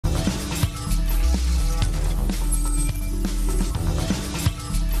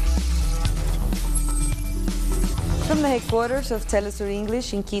From the headquarters of Telesur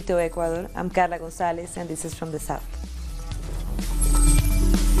English in Quito, Ecuador, I'm Carla Gonzalez, and this is From the South.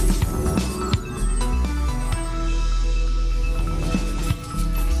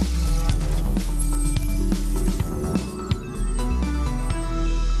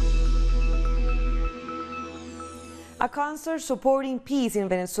 A concert supporting peace in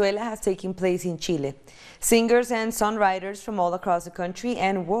Venezuela has taken place in Chile. Singers and songwriters from all across the country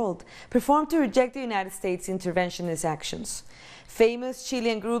and world performed to reject the United States' interventionist actions. Famous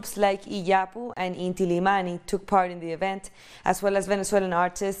Chilean groups like Iyapu and Inti Limani took part in the event, as well as Venezuelan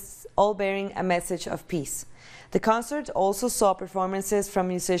artists, all bearing a message of peace. The concert also saw performances from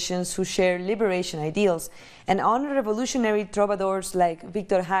musicians who share liberation ideals and honor revolutionary troubadours like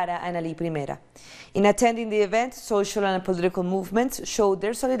Victor Jara and Ali Primera. In attending the event, social and political movements showed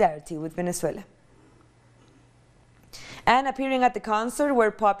their solidarity with Venezuela. And appearing at the concert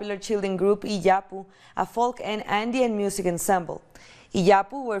were popular Chilean group Iyapu, a folk and Andean music ensemble.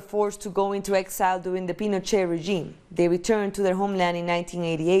 Iyapu were forced to go into exile during the Pinochet regime. They returned to their homeland in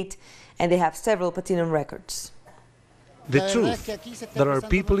 1988, and they have several platinum records. The truth that our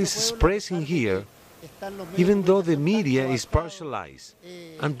people is expressing here, even though the media is partialized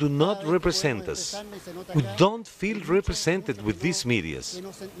and do not represent us, we don't feel represented with these medias.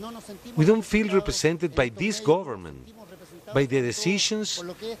 We don't feel represented by this government, by the decisions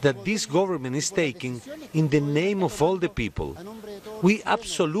that this government is taking in the name of all the people. We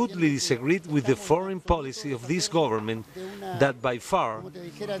absolutely disagree with the foreign policy of this government that by far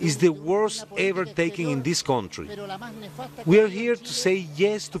is the worst ever taken in this country. We are here to say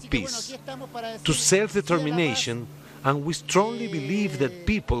yes to peace, to self-determination, and we strongly believe that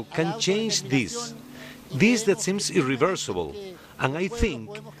people can change this that seems irreversible, and I think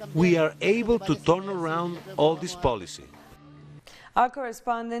we are able to turn around all this policy. Our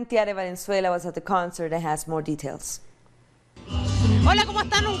correspondent Tiare Valenzuela was at the concert and has more details. Hola, ¿cómo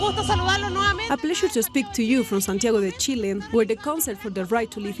están? Un gusto saludarlos nuevamente. A pleasure to speak to you from Santiago de Chile, where the concert for the right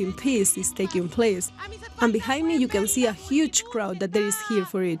to live in peace is taking place. And behind me you can see a huge crowd that there is here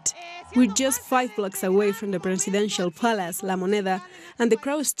for it. We're just 5 blocks away from the presidential palace, La Moneda, and the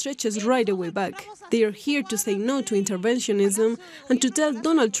crowd stretches right away back. They are here to say no to interventionism and to tell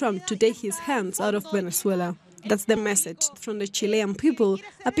Donald Trump to take his hands out of Venezuela. That's the message from the Chilean people,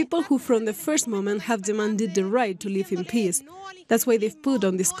 a people who from the first moment have demanded the right to live in peace. That's why they've put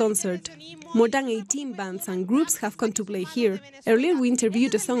on this concert. More than 18 bands and groups have come to play here. Earlier we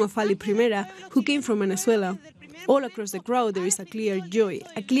interviewed a song of Ali Primera, who came from Venezuela. All across the crowd there is a clear joy,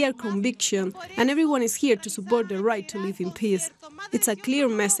 a clear conviction, and everyone is here to support the right to live in peace. It's a clear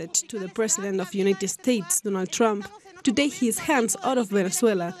message to the President of the United States, Donald Trump, to take his hands out of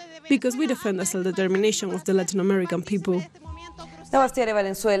Venezuela, because we defend the self-determination of the Latin American people. That was Tiare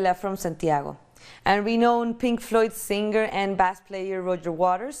Valenzuela from Santiago. And renowned Pink Floyd singer and bass player Roger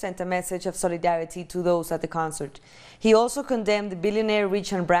Waters sent a message of solidarity to those at the concert. He also condemned billionaire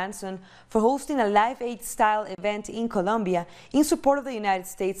Richard Branson for hosting a Live Aid-style event in Colombia in support of the United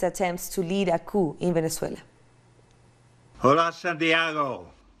States' attempts to lead a coup in Venezuela. Hola, Santiago.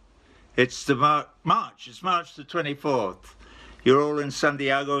 It's the March. It's March the 24th. You're all in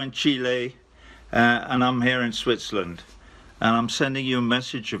Santiago in Chile, and I'm here in Switzerland. And I'm sending you a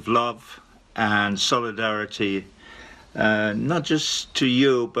message of love and solidarity, not just to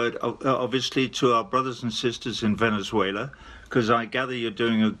you, but obviously to our brothers and sisters in Venezuela, because I gather you're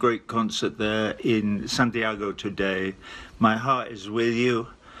doing a great concert there in Santiago today. My heart is with you.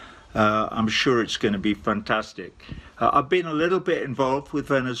 I'm sure it's going to be fantastic. I've been a little bit involved with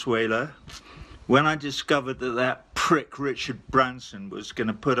Venezuela. When I discovered that prick Richard Branson was going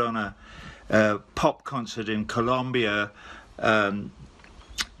to put on a pop concert in Colombia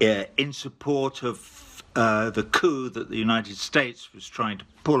in support of the coup that the United States was trying to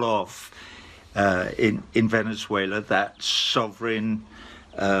pull off in Venezuela, that sovereign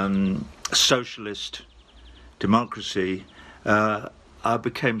socialist democracy, I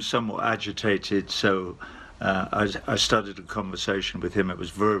became somewhat agitated, so I started a conversation with him. It was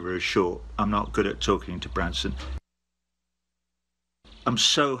very, very short. I'm not good at talking to Branson. I'm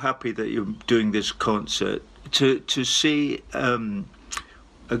so happy that you're doing this concert. To see a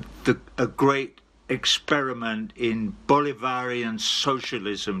great experiment in Bolivarian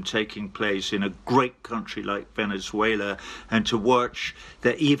socialism taking place in a great country like Venezuela, and to watch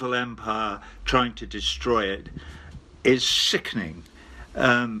the evil empire trying to destroy it is sickening.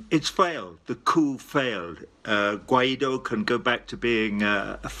 It's failed. The coup failed. Guaido can go back to being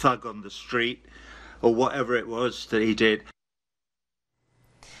a thug on the street, or whatever it was that he did.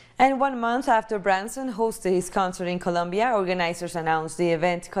 And 1 month after Branson hosted his concert in Colombia, organizers announced the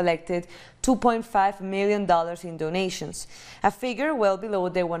event collected $2.5 million in donations, a figure well below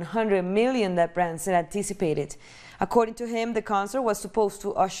the $100 million that Branson anticipated. According to him, the concert was supposed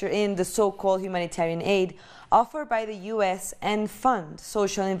to usher in the so-called humanitarian aid offered by the U.S. and fund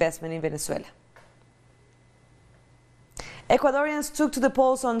social investment in Venezuela. Ecuadorians took to the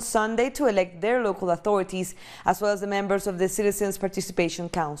polls on Sunday to elect their local authorities, as well as the members of the Citizens Participation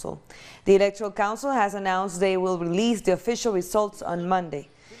Council. The Electoral Council has announced they will release the official results on Monday.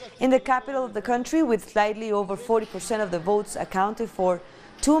 In the capital of the country, with slightly over 40% of the votes accounted for,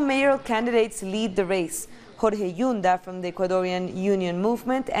 two mayoral candidates lead the race: Jorge Yunda from the Ecuadorian Union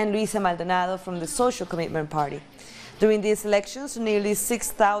Movement and Luisa Maldonado from the Social Commitment Party. During these elections, nearly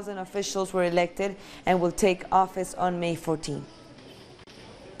 6,000 officials were elected and will take office on May 14.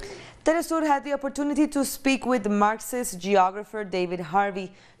 Telesur had the opportunity to speak with Marxist geographer David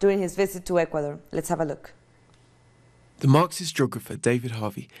Harvey during his visit to Ecuador. Let's have a look. The Marxist geographer David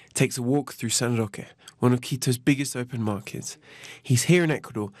Harvey takes a walk through San Roque, one of Quito's biggest open markets. He's here in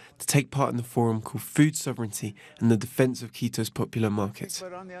Ecuador to take part in the forum called Food Sovereignty and the Defense of Quito's Popular Markets.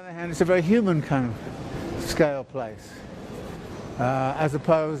 But on the other hand, it's a very human kind of scale place, as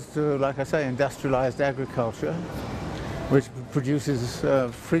opposed to, like I say, industrialized agriculture, which produces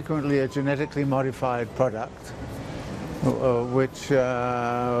frequently a genetically modified product, which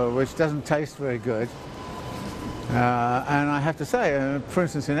doesn't taste very good. And I have to say, for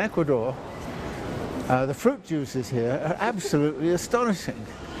instance, in Ecuador, the fruit juices here are absolutely astonishing.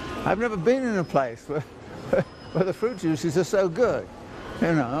 I've never been in a place where the fruit juices are so good,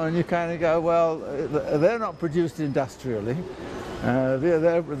 you know, and you kind of go, well, they're not produced industrially,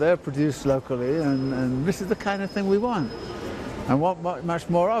 they're produced locally, and this is the kind of thing we want. And want much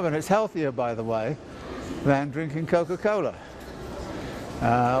more of it. It's healthier, by the way, than drinking Coca-Cola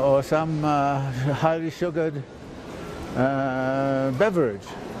or some highly sugared beverage.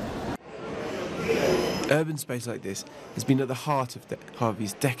 Urban space like this has been at the heart of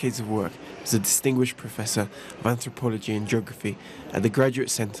Harvey's decades of work as a distinguished professor of anthropology and geography at the Graduate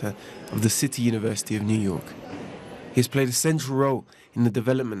Center of the City University of New York. He has played a central role in the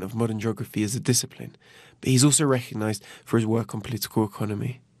development of modern geography as a discipline, but he's also recognized for his work on political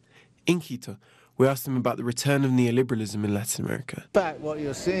economy. In Quito, we asked him about the return of neoliberalism in Latin America. In fact, what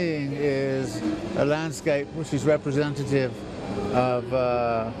you're seeing is a landscape which is representative of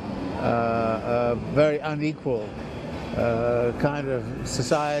a very unequal kind of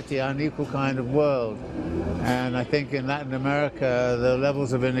society, unequal kind of world. And I think in Latin America, the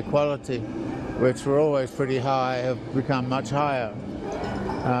levels of inequality, which were always pretty high, have become much higher.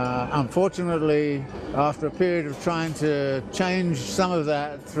 Unfortunately, after a period of trying to change some of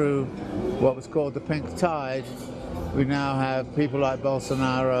that through what was called the pink tide, we now have people like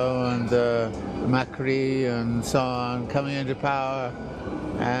Bolsonaro and Macri and so on coming into power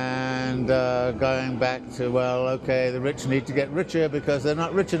and going back to, well, okay, the rich need to get richer because they're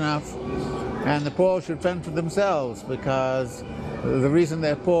not rich enough, and the poor should fend for themselves because the reason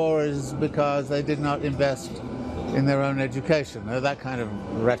they're poor is because they did not invest in their own education, that kind of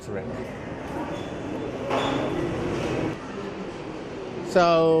rhetoric.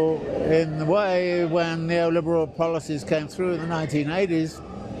 So, in the way, when neoliberal policies came through in the 1980s,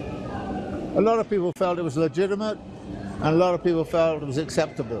 a lot of people felt it was legitimate, and a lot of people felt it was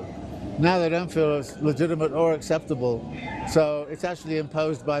acceptable. Now they don't feel it's legitimate or acceptable, so it's actually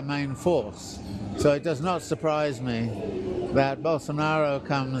imposed by main force. So it does not surprise me that Bolsonaro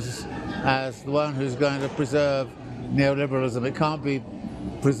comes as the one who's going to preserve neoliberalism. It can't be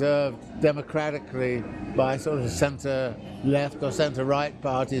preserved democratically by sort of center-left or center-right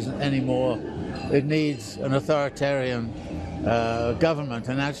parties anymore. It needs an authoritarian government,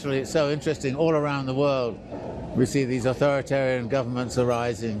 and actually it's so interesting, all around the world we see these authoritarian governments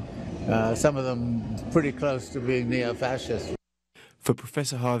arising, some of them pretty close to being neo-fascist. For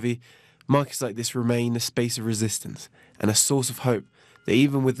Professor Harvey, markets like this remain a space of resistance and a source of hope that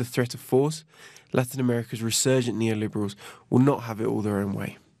even with the threat of force, Latin America's resurgent neoliberals will not have it all their own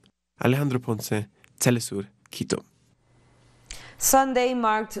way. Alejandro Ponce, Telesur, Quito. Sunday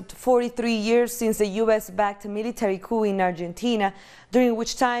marked 43 years since the U.S.-backed military coup in Argentina, during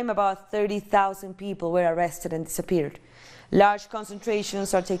which time about 30,000 people were arrested and disappeared. Large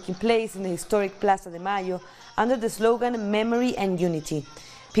concentrations are taking place in the historic Plaza de Mayo under the slogan Memory and Unity.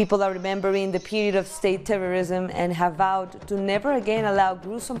 People are remembering the period of state terrorism and have vowed to never again allow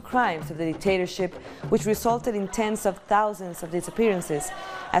gruesome crimes of the dictatorship, which resulted in tens of thousands of disappearances,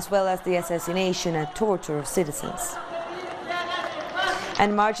 as well as the assassination and torture of citizens.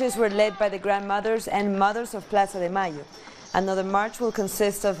 And marches were led by the grandmothers and mothers of Plaza de Mayo. Another march will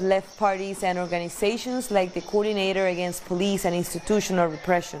consist of left parties and organizations like the Coordinator Against Police and Institutional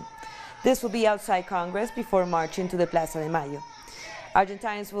Repression. This will be outside Congress before marching to the Plaza de Mayo.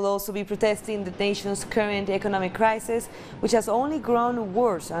 Argentines will also be protesting the nation's current economic crisis, which has only grown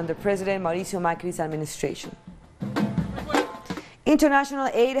worse under President Mauricio Macri's administration. International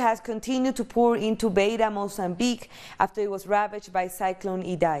aid has continued to pour into Beira, Mozambique, after it was ravaged by Cyclone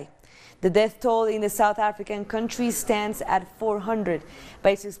Idai. The death toll in the South African country stands at 400,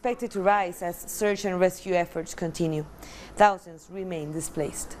 but it's expected to rise as search and rescue efforts continue. Thousands remain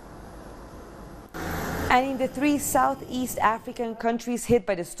displaced. And in the 3 Southeast African countries hit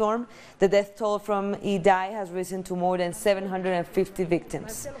by the storm, the death toll from Idai has risen to more than 750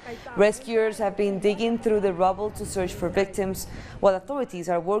 victims. Rescuers have been digging through the rubble to search for victims, while authorities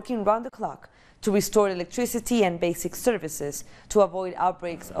are working round the clock to restore electricity and basic services to avoid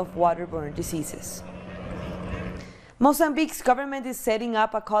outbreaks of waterborne diseases. Mozambique's government is setting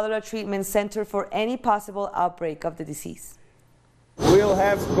up a cholera treatment center for any possible outbreak of the disease. We'll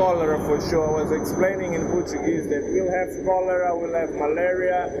have cholera for sure. I was explaining in Portuguese that we'll have cholera, we'll have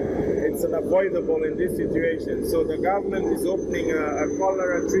malaria. It's unavoidable in this situation. So the government is opening a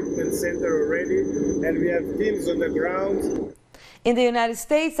cholera treatment center already, and we have teams on the ground. In the United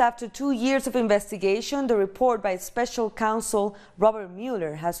States, after 2 years of investigation, the report by Special Counsel Robert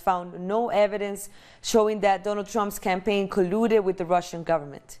Mueller has found no evidence showing that Donald Trump's campaign colluded with the Russian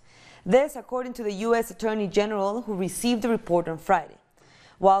government. This, according to the U.S. Attorney General, who received the report on Friday.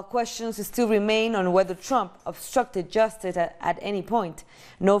 While questions still remain on whether Trump obstructed justice at any point,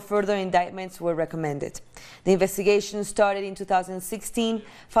 no further indictments were recommended. The investigation started in 2016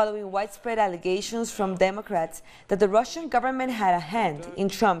 following widespread allegations from Democrats that the Russian government had a hand in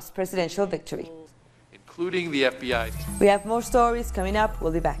Trump's presidential victory. Including the FBI. We have more stories coming up.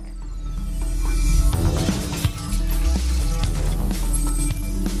 We'll be back.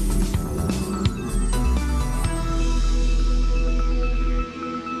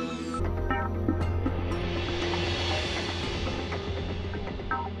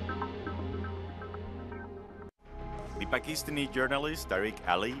 The Pakistani journalist Tariq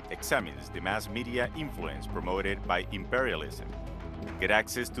Ali examines the mass media influence promoted by imperialism. Get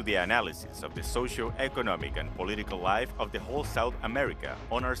access to the analysis of the socio-economic and political life of the whole South America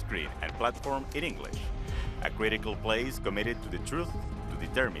on our screen and platform in English. A critical place committed to the truth to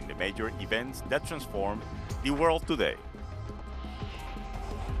determine the major events that transformed the world today.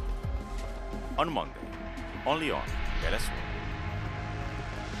 On Monday, only on Venezuela.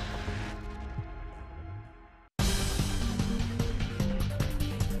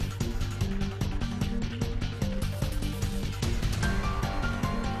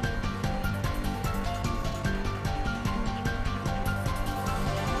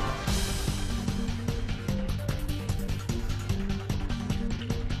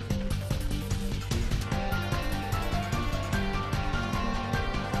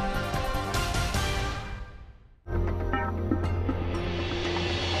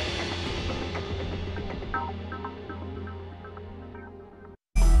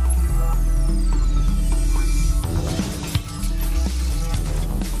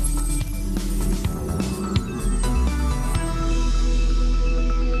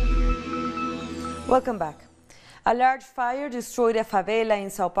 Welcome back. A large fire destroyed a favela in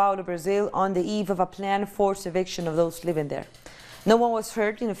Sao Paulo, Brazil, on the eve of a planned forced eviction of those living there. No one was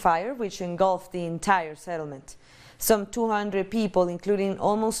hurt in the fire, which engulfed the entire settlement. Some 200 people, including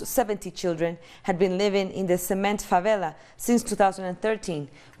almost 70 children, had been living in the cement favela since 2013,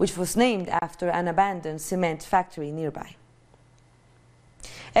 which was named after an abandoned cement factory nearby.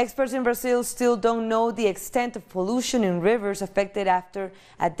 Experts in Brazil still don't know the extent of pollution in rivers affected after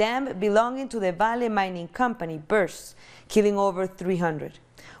a dam belonging to the Vale mining company burst, killing over 300.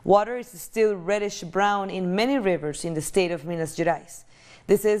 Water is still reddish-brown in many rivers in the state of Minas Gerais.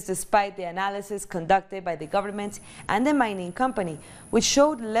 This is despite the analysis conducted by the government and the mining company, which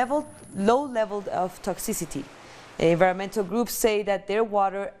showed low level of toxicity. Environmental groups say that their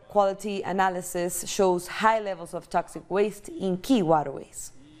water quality analysis shows high levels of toxic waste in key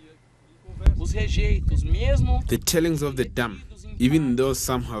waterways. The tailings of the dam, even though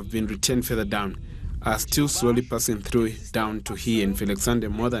some have been retained further down, are still slowly passing through down to here in Felixande,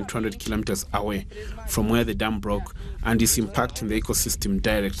 more than 200 kilometers away from where the dam broke, and is impacting the ecosystem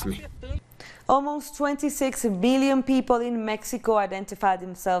directly. Almost 26 million people in Mexico identify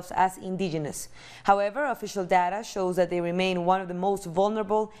themselves as indigenous. However, official data shows that they remain one of the most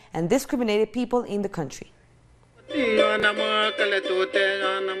vulnerable and discriminated people in the country. It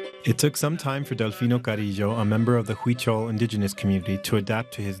took some time for Delfino Carrillo, a member of the Huichol indigenous community, to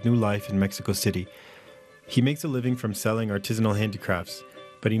adapt to his new life in Mexico City. He makes a living from selling artisanal handicrafts,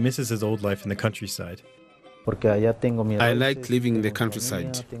 but he misses his old life in the countryside. I like living in the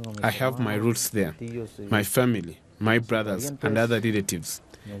countryside. I have my roots there, my family, my brothers, and other relatives.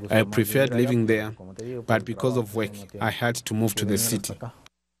 I preferred living there, but because of work, I had to move to the city.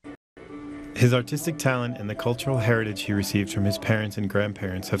 His artistic talent and the cultural heritage he received from his parents and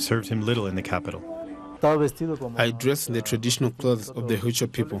grandparents have served him little in the capital. I dress in the traditional clothes of the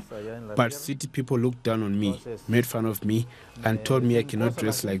Huicho people, but city people looked down on me, made fun of me, and told me I cannot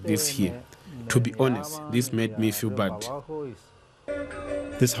dress like this here. To be honest, this made me feel bad.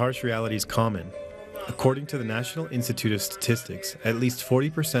 This harsh reality is common. According to the National Institute of Statistics, at least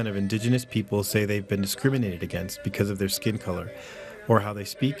 40% of indigenous people say they've been discriminated against because of their skin color, or how they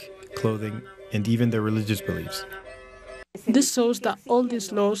speak, clothing, and even their religious beliefs. This shows that all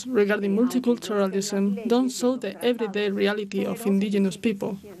these laws regarding multiculturalism don't show the everyday reality of indigenous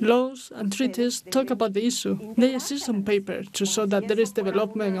people. Laws and treaties talk about the issue. They exist on paper to show that there is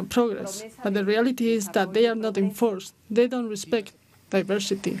development and progress, but the reality is that they are not enforced. They don't respect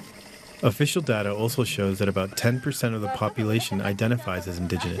diversity. Official data also shows that about 10% of the population identifies as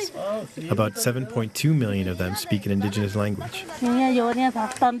indigenous. About 7.2 million of them speak an indigenous language.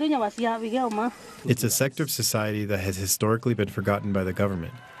 It's a sector of society that has historically been forgotten by the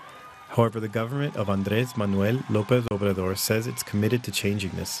government. However, the government of Andrés Manuel López Obrador says it's committed to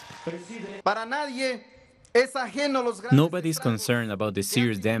changing this. Nobody's concerned about the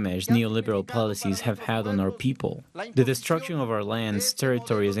serious damage neoliberal policies have had on our people. The destruction of our lands,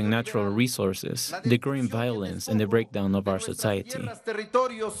 territories, and natural resources, the growing violence, and the breakdown of our society.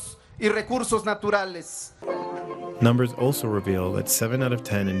 Numbers also reveal that 7 out of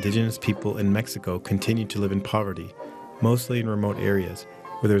 10 indigenous people in Mexico continue to live in poverty, mostly in remote areas,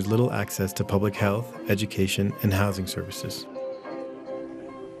 where there's little access to public health, education, and housing services.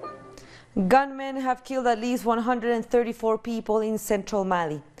 Gunmen have killed at least 134 people in central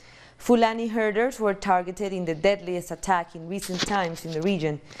Mali. Fulani herders were targeted in the deadliest attack in recent times in the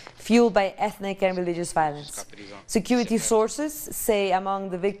region, fueled by ethnic and religious violence. Security sources say among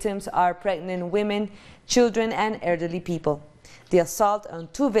the victims are pregnant women, children, and elderly people. The assault on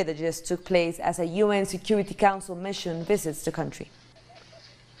 2 villages took place as a UN Security Council mission visits the country.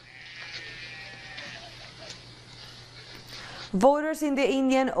 Voters in the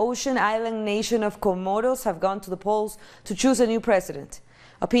Indian Ocean island nation of Comoros have gone to the polls to choose a new president.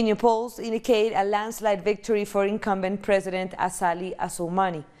 Opinion polls indicate a landslide victory for incumbent President Azali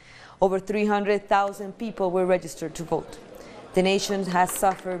Assoumani. Over 300,000 people were registered to vote. The nation has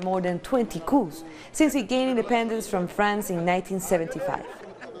suffered more than 20 coups since it gained independence from France in 1975.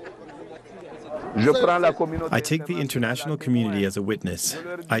 I take the international community as a witness.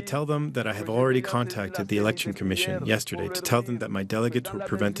 I tell them that I have already contacted the Election Commission yesterday to tell them that my delegates were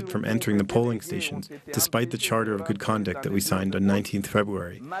prevented from entering the polling stations, despite the Charter of Good Conduct that we signed on 19th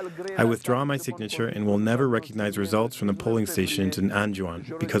February. I withdraw my signature and will never recognize results from the polling stations in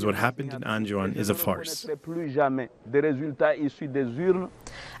Anjouan, because what happened in Anjouan is a farce.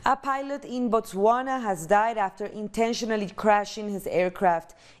 A pilot in Botswana has died after intentionally crashing his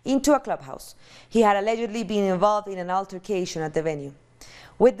aircraft into a clubhouse. He had allegedly been involved in an altercation at the venue.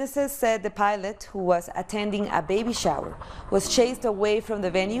 Witnesses said the pilot, who was attending a baby shower, was chased away from the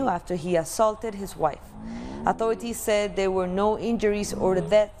venue after he assaulted his wife. Authorities said there were no injuries or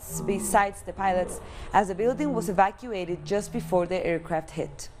deaths besides the pilots, as the building was evacuated just before the aircraft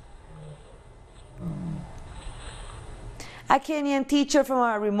hit. A Kenyan teacher from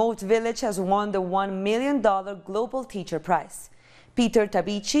a remote village has won the $1 million Global Teacher Prize. Peter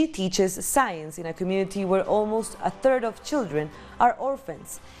Tabichi teaches science in a community where almost a third of children are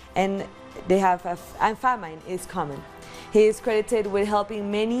orphans and famine is common. He is credited with helping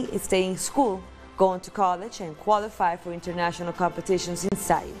many stay in school, go on to college, and qualify for international competitions in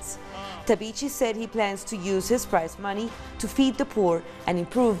science. Tabichi said he plans to use his prize money to feed the poor and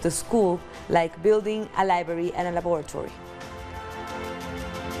improve the school, like building a library and a laboratory.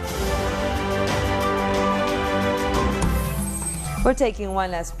 We're taking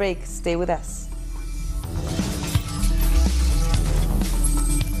one last break. Stay with us.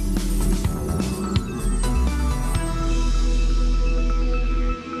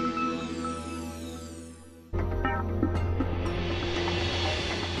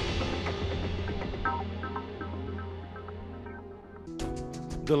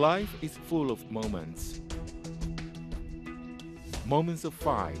 The life is full of moments. Moments of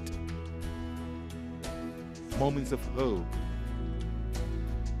fight. Moments of hope.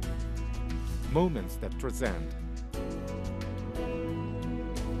 Moments that transcend.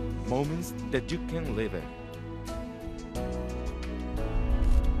 Moments that you can live in.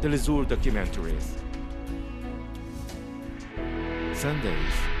 Telesur Documentaries. Sundays,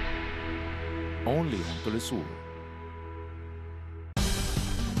 only on Telesur.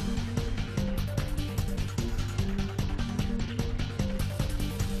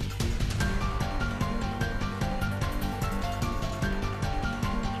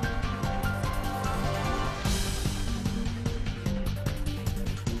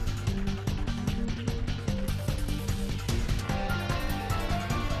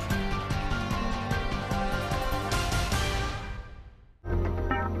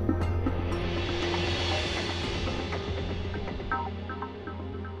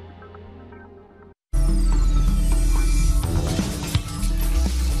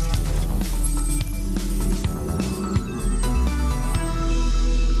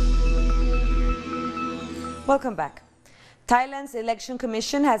 Welcome back. Thailand's Election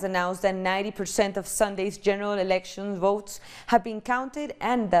Commission has announced that 90% of Sunday's general election votes have been counted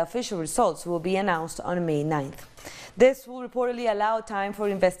and the official results will be announced on May 9th. This will reportedly allow time for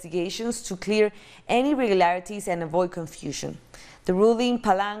investigations to clear any irregularities and avoid confusion. The ruling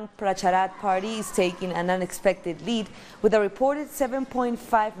Palang Pracharat party is taking an unexpected lead with a reported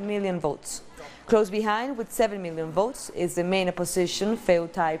 7.5 million votes. Close behind with 7 million votes is the main opposition Pheu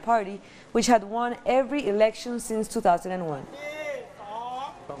Thai party, which had won every election since 2001.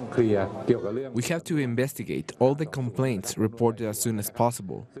 We have to investigate all the complaints reported as soon as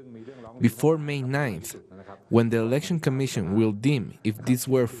possible. Before May 9th, when the Election Commission will deem if these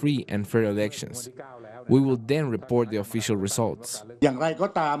were free and fair elections, we will then report the official results.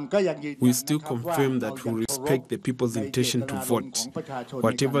 We still confirm that we respect the people's intention to vote.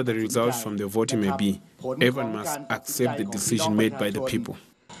 Whatever the results from the voting may be, everyone must accept the decision made by the people.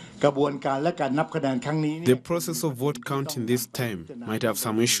 The process of vote counting this time might have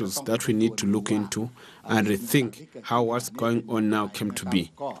some issues that we need to look into and rethink how what's going on now came to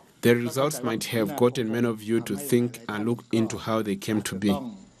be. The results might have gotten many of you to think and look into how they came to be.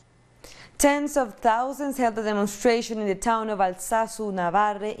 Tens of thousands held a demonstration in the town of Alsasu,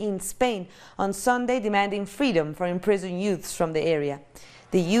 Navarre in Spain on Sunday demanding freedom for imprisoned youths from the area.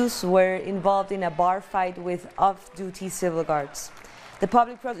 The youths were involved in a bar fight with off-duty civil guards. The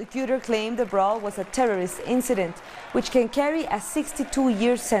public prosecutor claimed the brawl was a terrorist incident which can carry a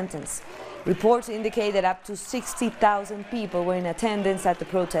 62-year sentence. Reports indicate that up to 60,000 people were in attendance at the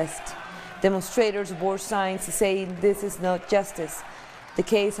protest. Demonstrators bore signs saying this is not justice. The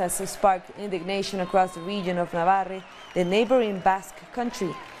case has sparked indignation across the region of Navarre, the neighboring Basque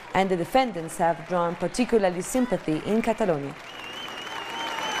country, and the defendants have drawn particularly sympathy in Catalonia.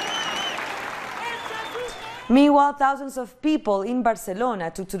 Meanwhile, thousands of people in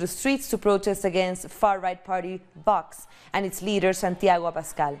Barcelona took to the streets to protest against far-right party Vox and its leader Santiago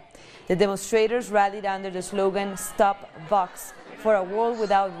Abascal. The demonstrators rallied under the slogan "Stop Vox" for a world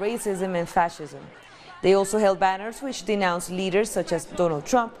without racism and fascism. They also held banners which denounced leaders such as Donald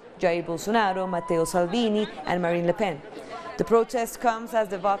Trump, Jair Bolsonaro, Matteo Salvini and Marine Le Pen. The protest comes as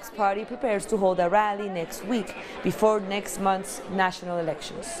the Vox party prepares to hold a rally next week before next month's national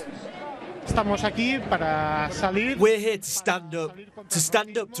elections. We're here to stand up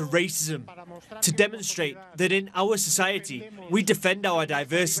to racism, to demonstrate that in our society we defend our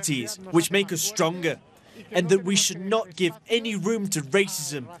diversities, which make us stronger, and that we should not give any room to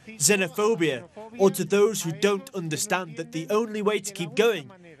racism, xenophobia, or to those who don't understand that the only way to keep going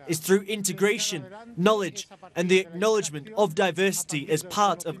is through integration, knowledge, and the acknowledgement of diversity as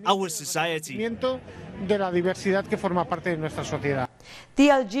part of our society. The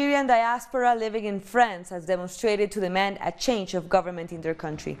Algerian diaspora living in France has demonstrated to demand a change of government in their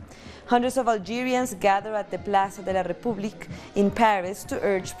country. Hundreds of Algerians gather at the Plaza de la République in Paris to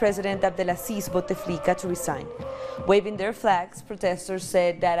urge President Abdelaziz Bouteflika to resign. Waving their flags, protesters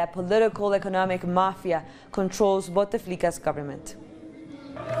said that a political economic mafia controls Bouteflika's government.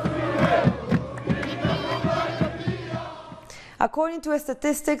 According to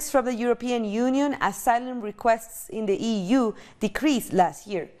statistics from the European Union, asylum requests in the EU decreased last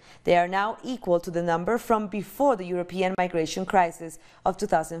year. They are now equal to the number from before the European migration crisis of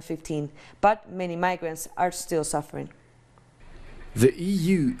 2015, but many migrants are still suffering. The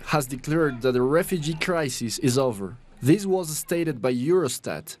EU has declared that the refugee crisis is over. This was stated by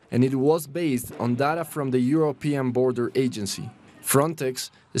Eurostat, and it was based on data from the European Border Agency.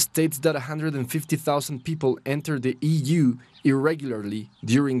 Frontex states that 150,000 people entered the EU irregularly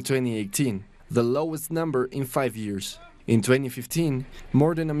during 2018, the lowest number in 5 years. In 2015,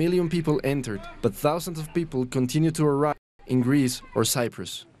 more than 1 million people entered, but thousands of people continue to arrive in Greece or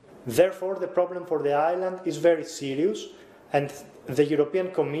Cyprus. Therefore, the problem for the island is very serious, and the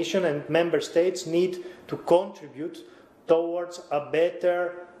European Commission and Member States need to contribute towards a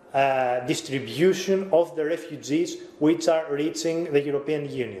better distribution of the refugees which are reaching the European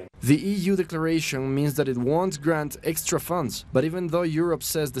Union. The EU declaration means that it won't grant extra funds, but even though Europe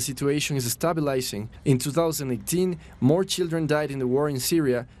says the situation is stabilizing, in 2018 more children died in the war in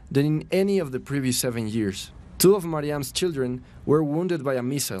Syria than in any of the previous 7 years. 2 of Mariam's children were wounded by a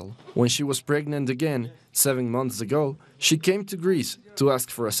missile. When she was pregnant again, 7 months ago, she came to Greece to ask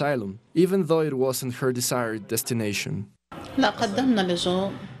for asylum, even though it wasn't her desired destination.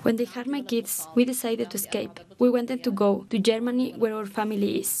 When they had my kids, we decided to escape. We wanted to go to Germany, where our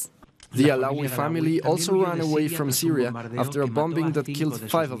family is. The Alawi family also ran away from Syria after a bombing that killed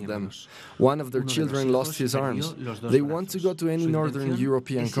 5 of them. One of their children lost his arms. They want to go to any northern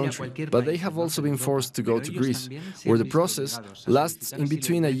European country, but they have also been forced to go to Greece, where the process lasts in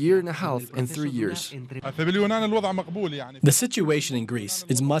between 1.5 years and 3 years. The situation in Greece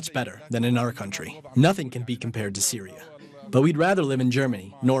is much better than in our country. Nothing can be compared to Syria. But we'd rather live in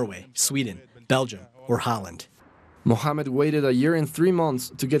Germany, Norway, Sweden, Belgium, or Holland. Mohammed waited 1 year and 3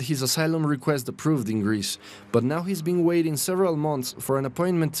 months to get his asylum request approved in Greece, but now he's been waiting several months for an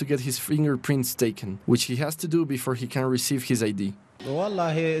appointment to get his fingerprints taken, which he has to do before he can receive his ID.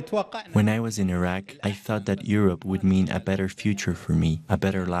 When I was in Iraq, I thought that Europe would mean a better future for me, a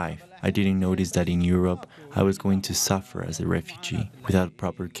better life. I didn't notice that in Europe, I was going to suffer as a refugee, without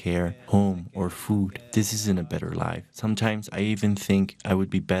proper care, home, or food. This isn't a better life. Sometimes I even think I would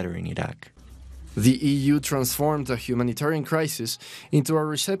be better in Iraq. The EU transformed a humanitarian crisis into a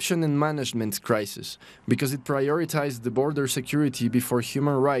reception and management crisis because it prioritized the border security before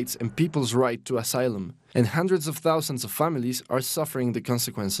human rights and people's right to asylum. And hundreds of thousands of families are suffering the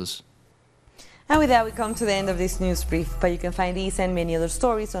consequences. And with that, we come to the end of this news brief, but you can find these and many other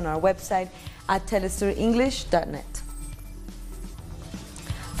stories on our website at telestorenglish.net.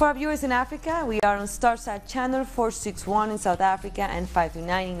 For our viewers in Africa, we are on Starsat channel 461 in South Africa and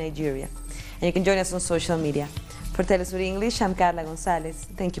 529 in Nigeria. And you can join us on social media. For Telesur English, I'm Carla Gonzalez.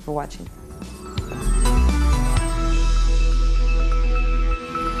 Thank you for watching.